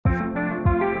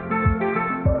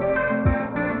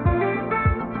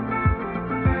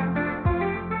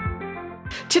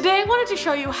Today I wanted to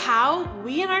show you how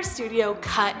we in our studio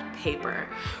cut paper.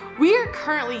 We are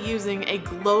currently using a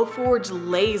Glowforge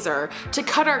laser to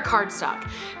cut our cardstock.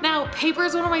 Now, paper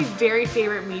is one of my very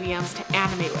favorite mediums to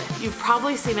animate with. You've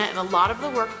probably seen it in a lot of the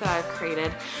work that I've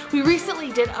created. We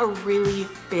recently did a really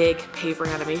big paper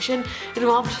animation. It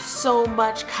involved so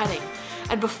much cutting.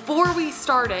 And before we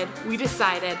started, we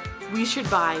decided we should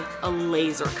buy a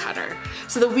laser cutter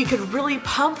so that we could really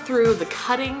pump through the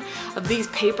cutting of these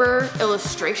paper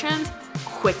illustrations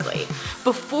quickly.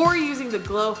 Before using the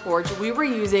Glowforge, we were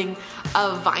using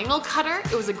a vinyl cutter.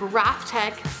 It was a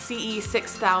Graphtec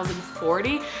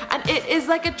CE6040, and it is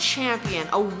like a champion,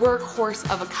 a workhorse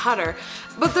of a cutter.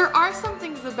 But there are some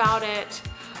things about it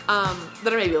that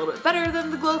are maybe a little bit better than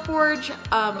the Glowforge,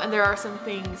 and there are some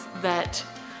things that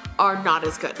are not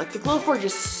as good. Like the Glowforge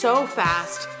is so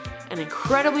fast and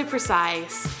incredibly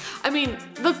precise. I mean,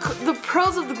 the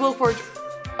pros of the Glowforge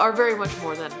are very much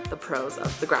more than the pros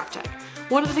of the Graphtec.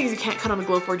 One of the things you can't cut on the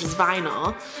Glowforge is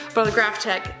vinyl, but on the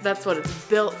Graphtec, that's what it's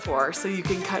built for, so you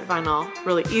can cut vinyl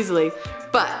really easily.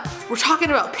 But we're talking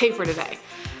about paper today,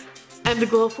 and the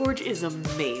Glowforge is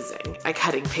amazing at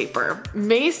cutting paper.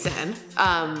 Mason,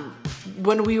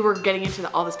 when we were getting into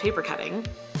all this paper cutting,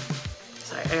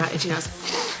 sorry, I got itchy nose.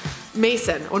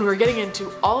 Mason, when we were getting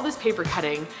into all this paper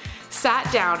cutting,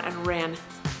 sat down and ran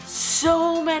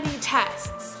so many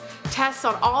tests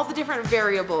on all the different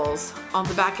variables on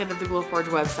the back end of the Glowforge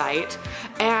website,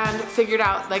 and figured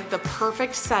out like the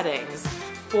perfect settings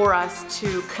for us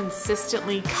to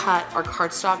consistently cut our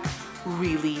cardstock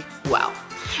really well.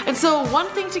 And so one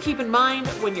thing to keep in mind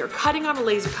when you're cutting on a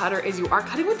laser cutter is you are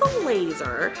cutting with a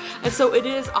laser, and so it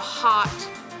is a hot,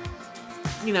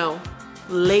 you know,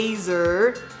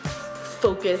 laser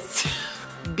focused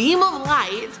beam of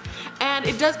light, and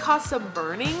it does cause some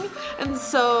burning. And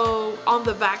so on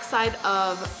the back side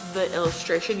of the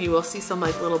illustration you will see some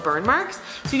like little burn marks,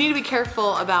 so you need to be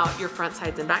careful about your front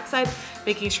sides and back side,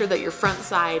 making sure that your front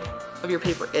side of your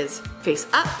paper is face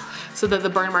up so that the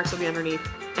burn marks will be underneath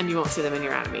and you won't see them in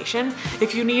your animation.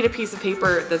 If you need a piece of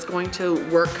paper that's going to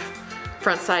work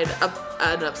front side up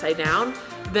and upside down,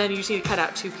 then you just need to cut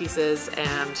out two pieces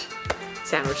and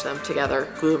sandwich them together,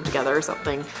 glue them together or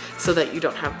something so that you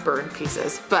don't have burned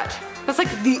pieces. But that's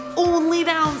like the only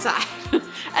downside.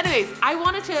 Anyways, I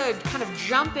wanted to kind of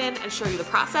jump in and show you the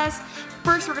process.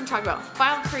 First, we're gonna talk about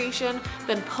file creation,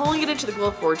 then pulling it into the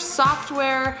Glowforge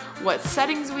software, what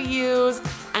settings we use,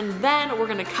 and then we're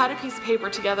gonna cut a piece of paper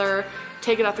together,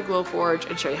 take it off the Glowforge,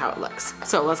 and show you how it looks.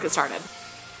 So let's get started.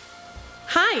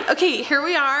 Hi, okay, here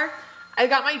we are. I've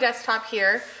got my desktop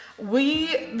here.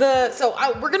 We're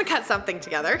gonna cut something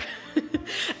together.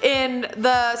 And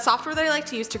the software that I like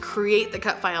to use to create the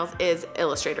cut files is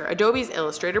Illustrator, Adobe's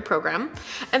Illustrator program.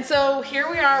 And so here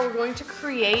we are, we're going to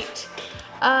create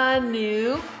a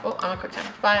new, I'm a quick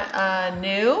time, a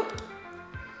new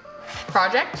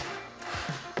project.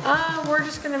 We're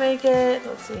just gonna make it,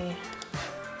 let's see,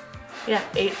 yeah,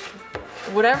 8,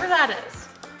 whatever that is.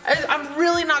 I'm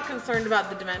really not concerned about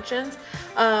the dimensions.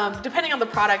 Depending on the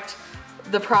project,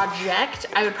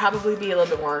 I would probably be a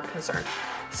little bit more concerned.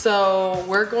 So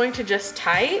we're going to just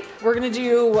type. We're gonna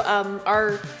do,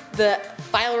 the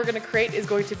file we're gonna create is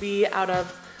going to be out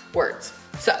of words.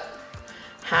 So,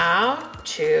 how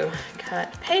to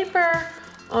cut paper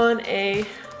on a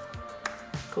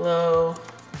Glowforge.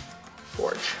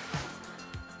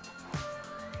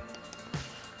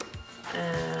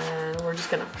 And we're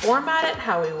just gonna format it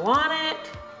how we want it.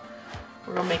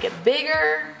 We're gonna make it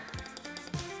bigger.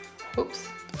 Oops.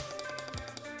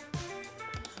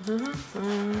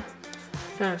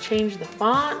 Gonna change the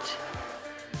font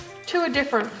to a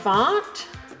different font.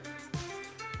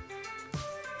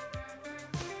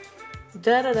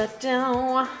 Da da da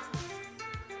da.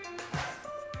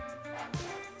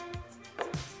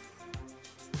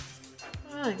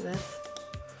 I like this.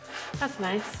 That's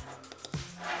nice.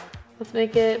 Let's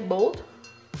make it bold.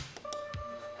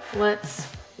 Let's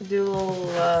do a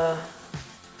little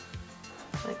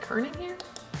like kerning here.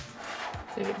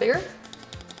 Make it bigger.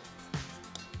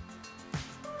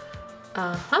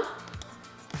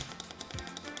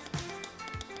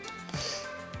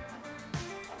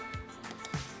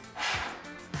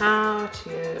 How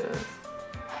to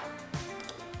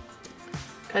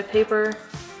cut paper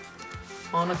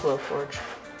on a Glowforge.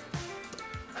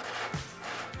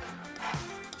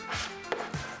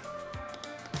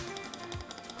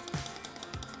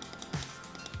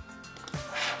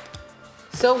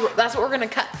 So that's what we're gonna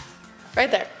cut,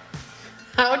 right there.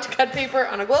 How to cut paper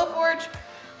on a Glowforge.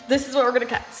 This is what we're gonna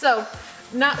cut. So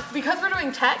now, because we're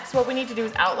doing text, what we need to do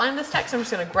is outline this text. I'm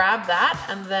just gonna grab that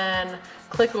and then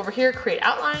click over here, create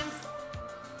outlines.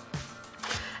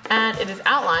 and it is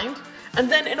outlined. And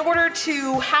then in order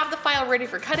to have the file ready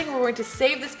for cutting, we're going to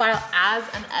save this file as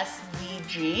an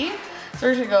SVG. So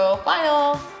we're gonna go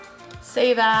File,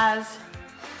 Save As,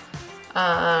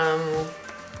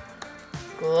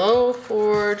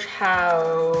 Glowforge,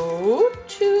 how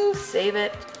to save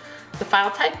it. The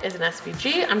file type is an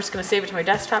SVG. I'm just gonna save it to my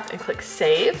desktop and click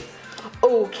Save.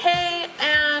 Okay,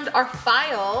 and our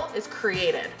file is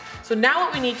created. So now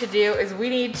what we need to do is we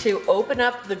need to open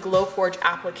up the Glowforge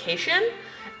application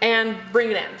and bring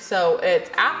it in. So it's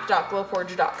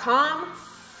app.glowforge.com,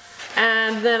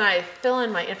 and then I fill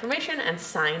in my information and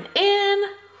sign in.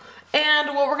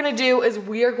 And what we're gonna do is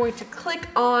we are going to click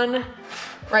on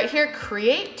right here,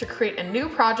 create, to create a new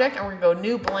project, and we're gonna go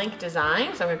new blank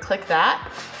design. So I'm gonna click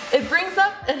that. It brings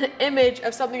up an image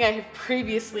of something I have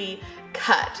previously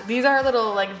cut. These are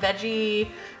little like veggie,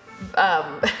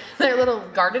 they're little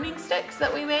gardening sticks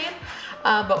that we made.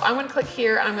 But I'm gonna click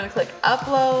here, I'm gonna click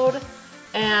upload,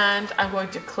 and I'm going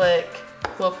to click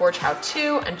Glowforge How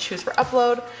To and choose for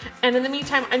upload. And in the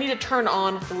meantime, I need to turn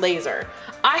on the laser.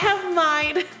 I have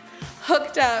mine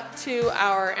hooked up to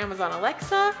our Amazon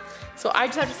Alexa. So I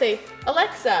just have to say,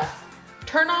 Alexa,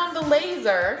 turn on the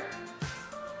laser.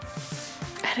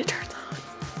 And it turns on.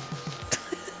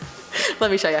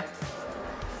 Let me show you.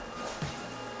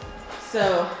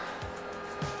 So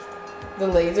the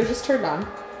laser just turned on.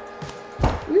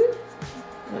 Woo.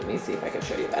 Let me see if I can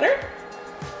show you better.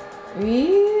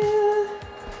 Yeah,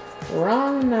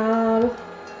 wrong knob.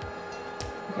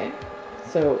 Okay,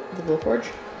 so the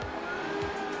Glowforge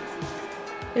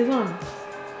is on.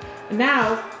 And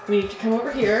now we need to come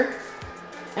over here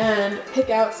and pick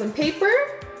out some paper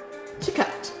to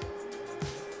cut.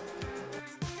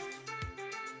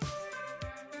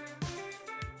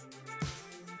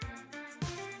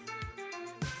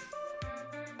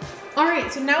 All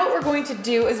right, so now what we're going to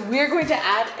do is we're going to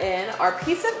add in our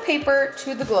piece of paper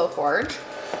to the Glowforge.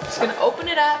 Just gonna open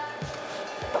it up,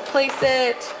 place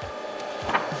it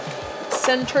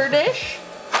center-ish,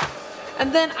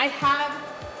 and then I have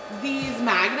these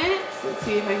magnets. Let's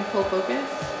see if I can pull focus.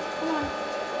 Come on,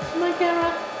 come on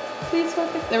camera, please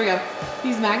focus. There we go.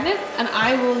 These magnets, and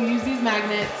I will use these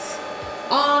magnets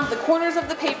on the corners of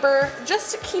the paper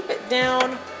just to keep it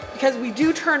down, because we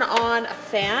do turn on a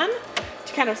fan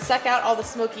to kind of suck out all the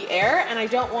smoky air, and I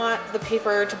don't want the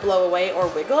paper to blow away or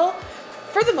wiggle.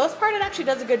 For the most part, it actually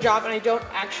does a good job, and I don't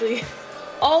actually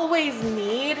always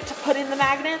need to put in the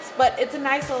magnets, but it's a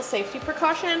nice little safety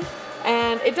precaution,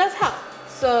 and it does help.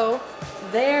 So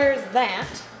there's that.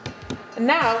 And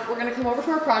now we're gonna come over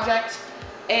to our project,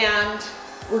 and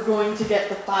we're going to get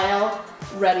the file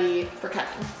ready for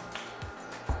cutting.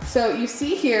 So you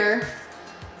see here,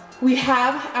 we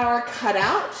have our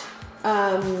cutout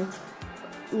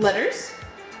letters,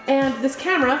 and this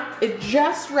camera, it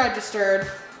just registered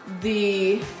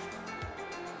the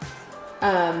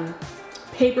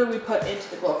paper we put into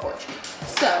the Glowforge.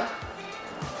 So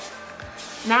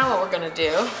now what we're gonna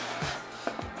do,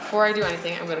 before I do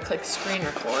anything, I'm gonna click screen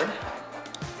record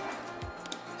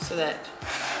so that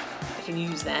I can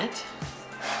use that.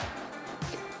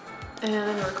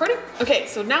 And we're recording. Okay,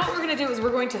 so now what we're gonna do is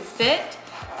we're going to fit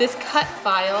this cut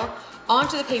file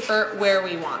onto the paper where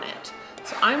we want it.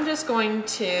 So I'm just going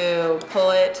to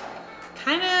pull it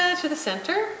kind of to the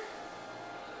center.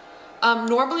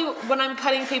 Normally when I'm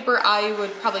cutting paper, I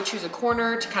would probably choose a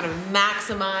corner to kind of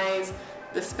maximize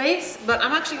the space, but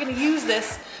I'm actually gonna use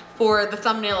this for the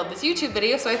thumbnail of this YouTube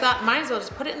video, so I thought might as well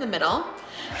just put it in the middle.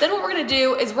 Then what we're gonna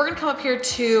do is we're gonna come up here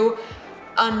to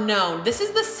unknown. This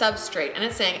is the substrate, and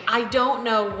it's saying, I don't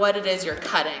know what it is you're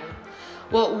cutting.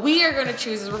 What we are gonna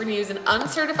choose is we're gonna use an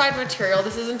uncertified material.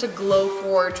 This isn't a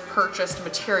Glowforge purchased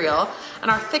material.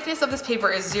 And our thickness of this paper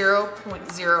is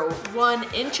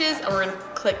 0.01 inches, and we're gonna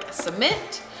click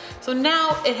submit. So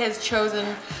now it has chosen,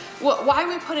 why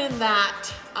we put in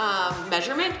that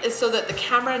measurement is so that the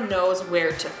camera knows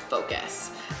where to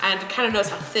focus and kind of knows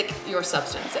how thick your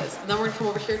substance is. And then we're gonna come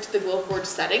over here to the Glowforge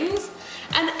settings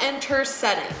and enter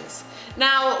settings.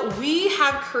 Now, we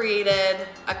have created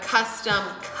a custom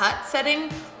cut setting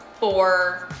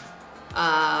for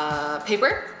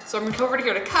paper. So I'm gonna go over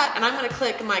here to cut, and I'm gonna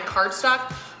click my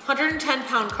cardstock, 110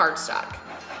 pound cardstock.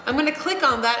 I'm gonna click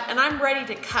on that, and I'm ready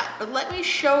to cut, but let me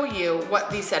show you what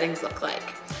these settings look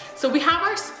like. So we have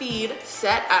our speed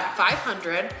set at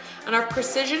 500, and our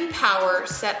precision power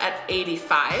set at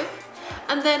 85.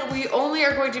 And then we only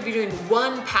are going to be doing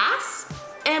one pass,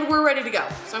 and we're ready to go.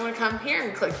 So I'm gonna come here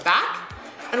and click back,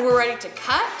 and we're ready to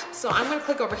cut. So I'm gonna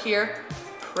click over here,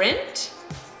 print,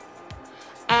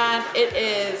 and it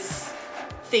is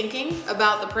thinking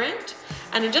about the print.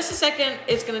 And in just a second,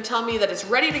 it's gonna tell me that it's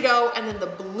ready to go, and then the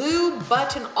blue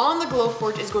button on the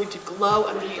Glowforge is going to glow,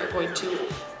 and we are going to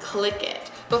click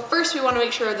it. But first, we wanna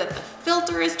make sure that the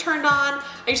filter is turned on.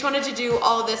 I just wanted to do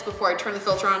all of this before I turn the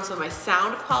filter on so my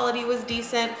sound quality was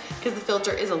decent, because the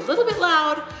filter is a little bit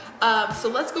loud. So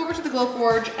let's go over to the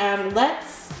Glowforge and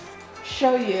let's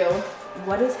show you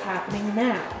what is happening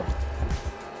now.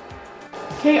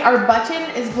 Okay, our button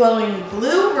is glowing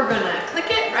blue. We're gonna click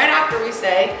it right after we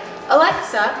say,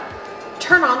 Alexa,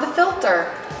 turn on the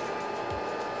filter.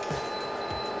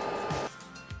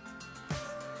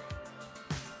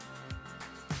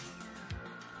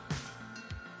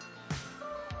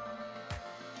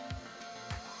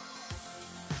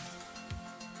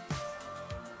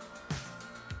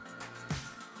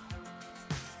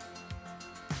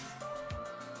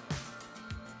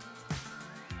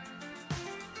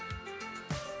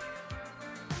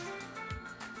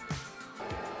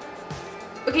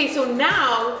 Okay, so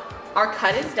now our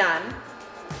cut is done.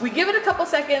 We give it a couple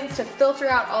seconds to filter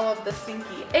out all of the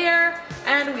stinky air,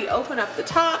 and we open up the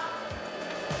top,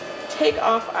 take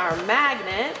off our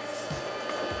magnets,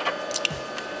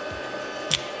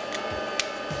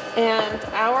 and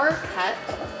our cut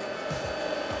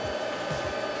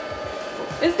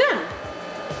is done.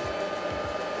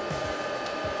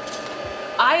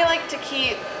 I like to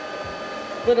keep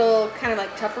little kind of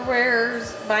like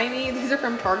Tupperwares by me. These are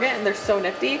from Target and they're so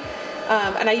nifty.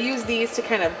 And I use these to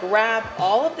kind of grab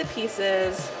all of the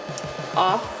pieces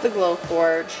off the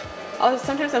Glowforge. I'll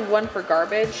sometimes have one for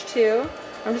garbage too.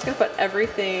 I'm just gonna put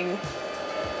everything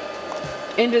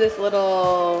into this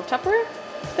little Tupperware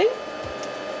thing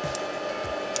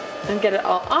and get it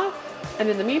all off. And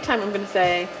in the meantime, I'm gonna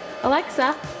say,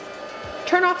 Alexa,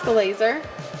 turn off the laser.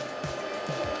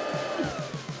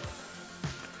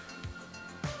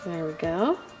 There we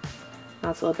go. Now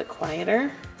it's a little bit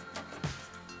quieter.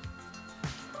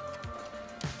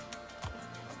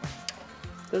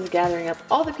 This is gathering up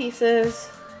all the pieces.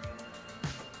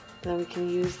 Then we can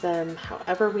use them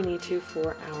however we need to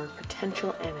for our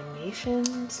potential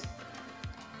animations.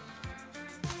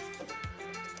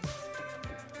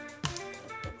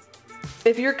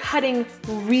 If you're cutting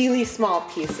really small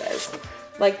pieces,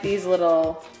 like these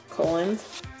little colons,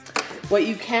 what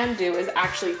you can do is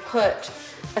actually put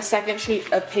a second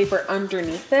sheet of paper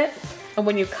underneath it, and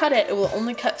when you cut it, it will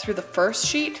only cut through the first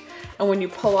sheet, and when you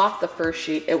pull off the first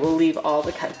sheet, it will leave all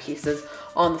the cut pieces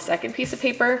on the second piece of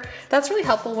paper. That's really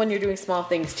helpful when you're doing small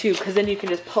things too, because then you can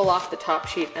just pull off the top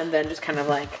sheet and then just kind of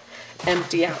like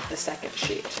empty out the second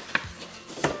sheet.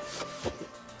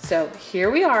 So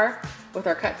here we are with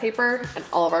our cut paper and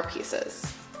all of our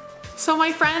pieces. So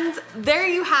my friends, there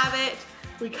you have it.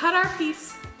 We cut our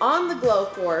piece on the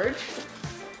Glowforge,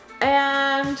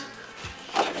 and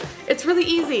it's really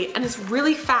easy and it's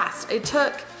really fast. It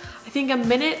took, I think, 1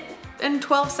 minute and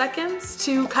 12 seconds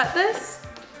to cut this,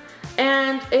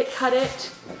 and it cut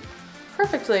it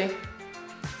perfectly.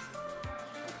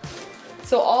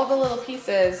 So all the little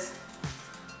pieces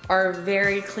are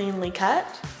very cleanly cut.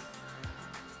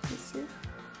 Let's see.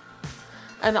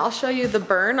 And I'll show you the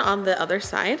burn on the other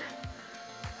side.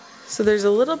 So there's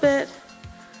a little bit,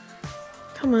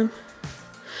 come on.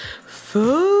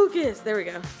 Focus, there we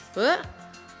go.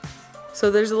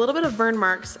 So there's a little bit of burn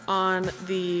marks on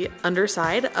the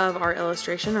underside of our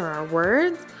illustration or our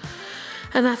words,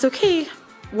 and that's okay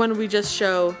when we just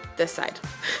show this side.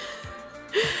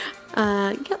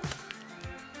 Yep.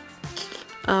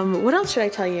 What else should I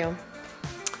tell you?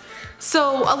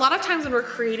 So a lot of times when we're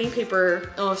creating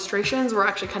paper illustrations, we're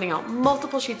actually cutting out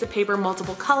multiple sheets of paper,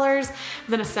 multiple colors, and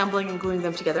then assembling and gluing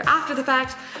them together after the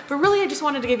fact. But really, I just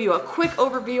wanted to give you a quick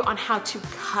overview on how to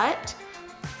cut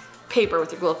paper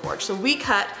with your Glowforge. So we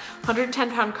cut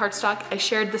 110-pound cardstock. I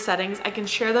shared the settings. I can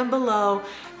share them below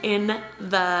in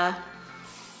the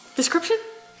description.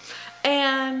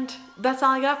 And that's all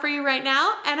I got for you right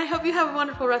now. And I hope you have a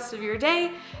wonderful rest of your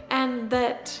day and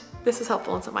that this was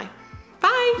helpful in some way.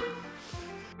 Bye.